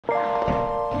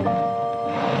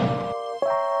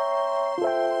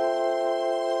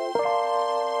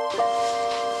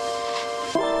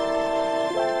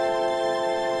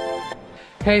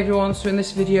Hey everyone, so in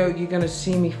this video you're going to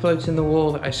see me floating the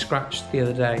wall that I scratched the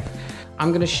other day. I'm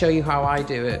going to show you how I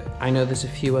do it. I know there's a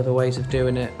few other ways of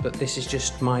doing it, but this is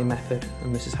just my method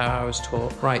and this is how I was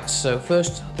taught. Right, so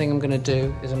first thing I'm going to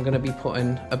do is I'm going to be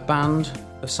putting a band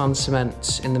of sand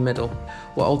cement in the middle.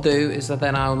 What I'll do is that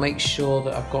then I'll make sure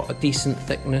that I've got a decent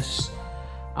thickness.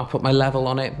 I'll put my level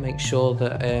on it, make sure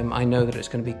that I know that it's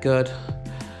going to be good.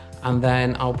 And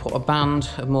then I'll put a band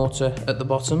of mortar at the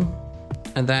bottom.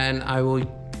 And then I will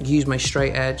use my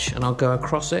straight edge and I'll go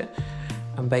across it.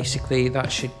 And basically that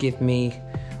should give me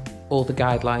all the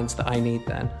guidelines that I need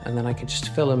then. And then I can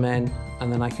just fill them in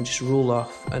and then I can just rule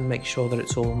off and make sure that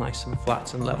it's all nice and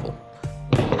flat and level.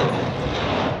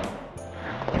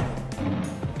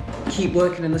 Keep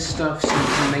working in the stuff so you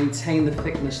can maintain the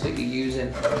thickness that you're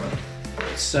using.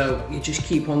 So you just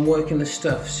keep on working the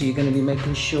stuff so you're going to be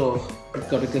making sure you've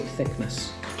got a good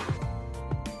thickness.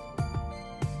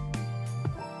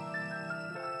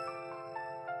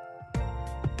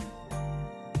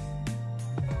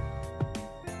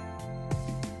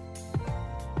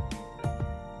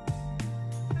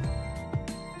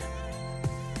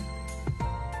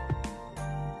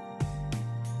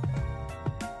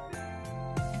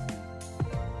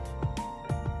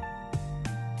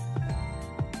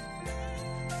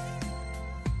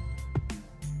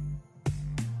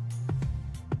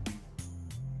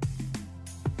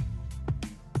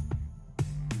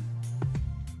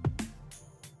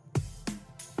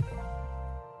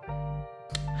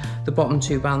 The bottom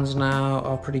two bands now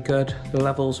are pretty good, the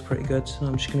level's pretty good, so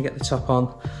I'm just going to get the top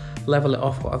on, level it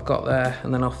off what I've got there,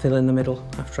 and then I'll fill in the middle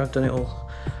after I've done it all.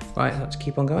 Right, let's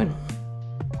keep on going.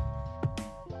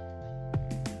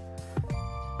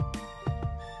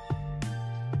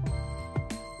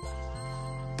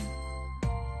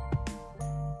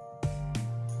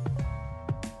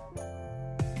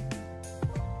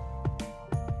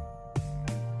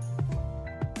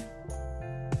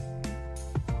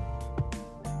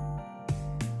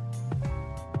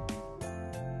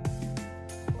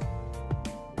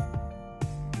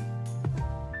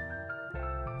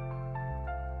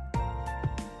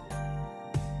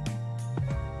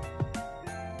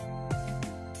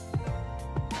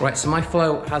 Right, so my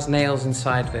float has nails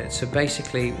inside of it, so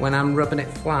basically when I'm rubbing it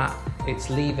flat, it's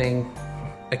leaving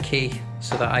a key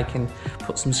so that I can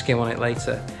put some skim on it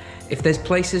later. If there's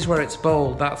places where it's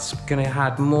bold, that's going to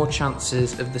have more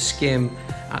chances of the skim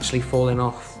actually falling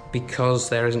off because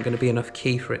there isn't going to be enough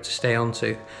key for it to stay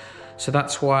onto. So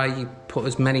that's why you put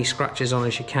as many scratches on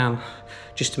as you can,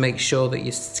 just to make sure that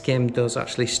your skim does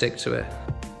actually stick to it.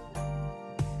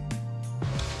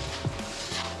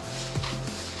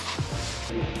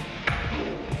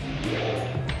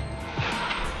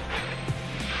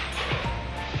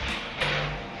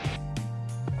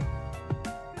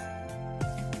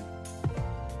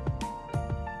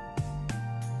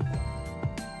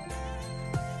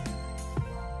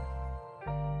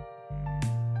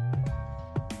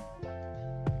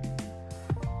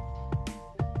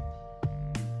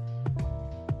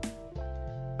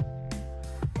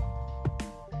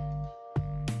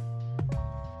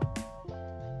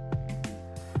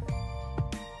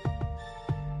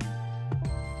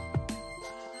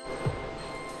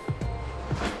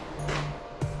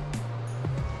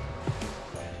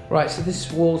 Right, so this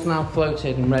wall's now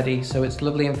floated and ready, so it's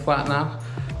lovely and flat now.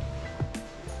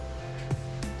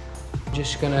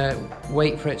 Just gonna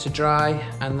wait for it to dry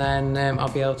and then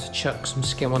I'll be able to chuck some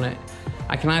skim on it.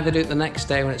 I can either do it the next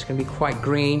day when it's gonna be quite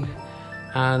green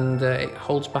and it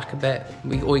holds back a bit,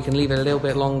 or you can leave it a little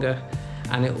bit longer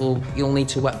and you'll need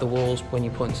to wet the walls when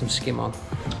you're putting some skim on.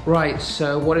 Right,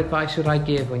 so what advice would I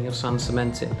give when you're sand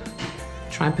cementing?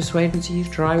 Try and persuade them to use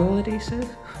drywall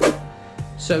adhesive?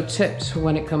 So tips for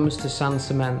when it comes to sand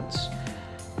cement.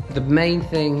 The main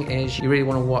thing is you really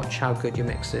want to watch how good your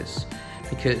mix is,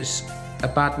 because a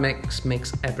bad mix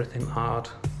makes everything hard,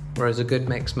 whereas a good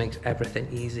mix makes everything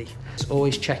easy. So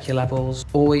always check your levels,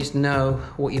 always know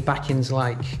what your backing's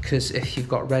like, because if you've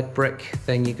got red brick,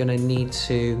 then you're going to need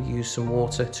to use some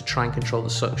water to try and control the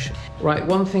suction. Right,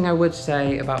 one thing I would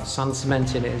say about sand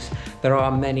cementing is there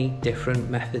are many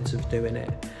different methods of doing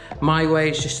it. My way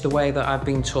is just the way that I've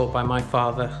been taught by my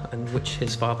father and which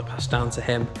his father passed down to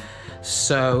him.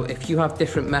 So if you have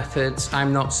different methods,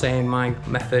 I'm not saying my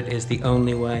method is the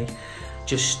only way.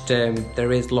 Just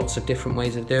there is lots of different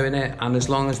ways of doing it, and as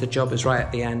long as the job is right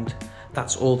at the end,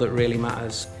 that's all that really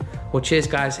matters. Well, cheers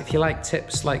guys. If you like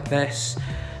tips like this,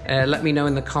 let me know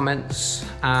in the comments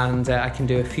and I can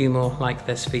do a few more like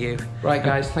this for you. Right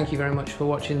guys, thank you very much for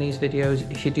watching these videos.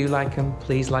 If you do like them,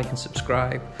 please like and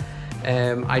subscribe.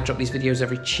 I drop these videos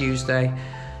every Tuesday,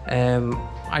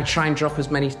 I try and drop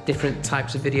as many different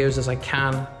types of videos as I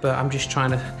can, but I'm just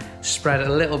trying to spread a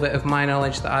little bit of my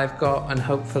knowledge that I've got, and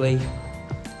hopefully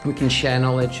we can share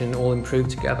knowledge and all improve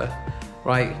together.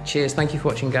 Right, cheers, thank you for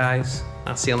watching guys.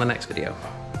 I'll see you on the next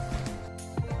video.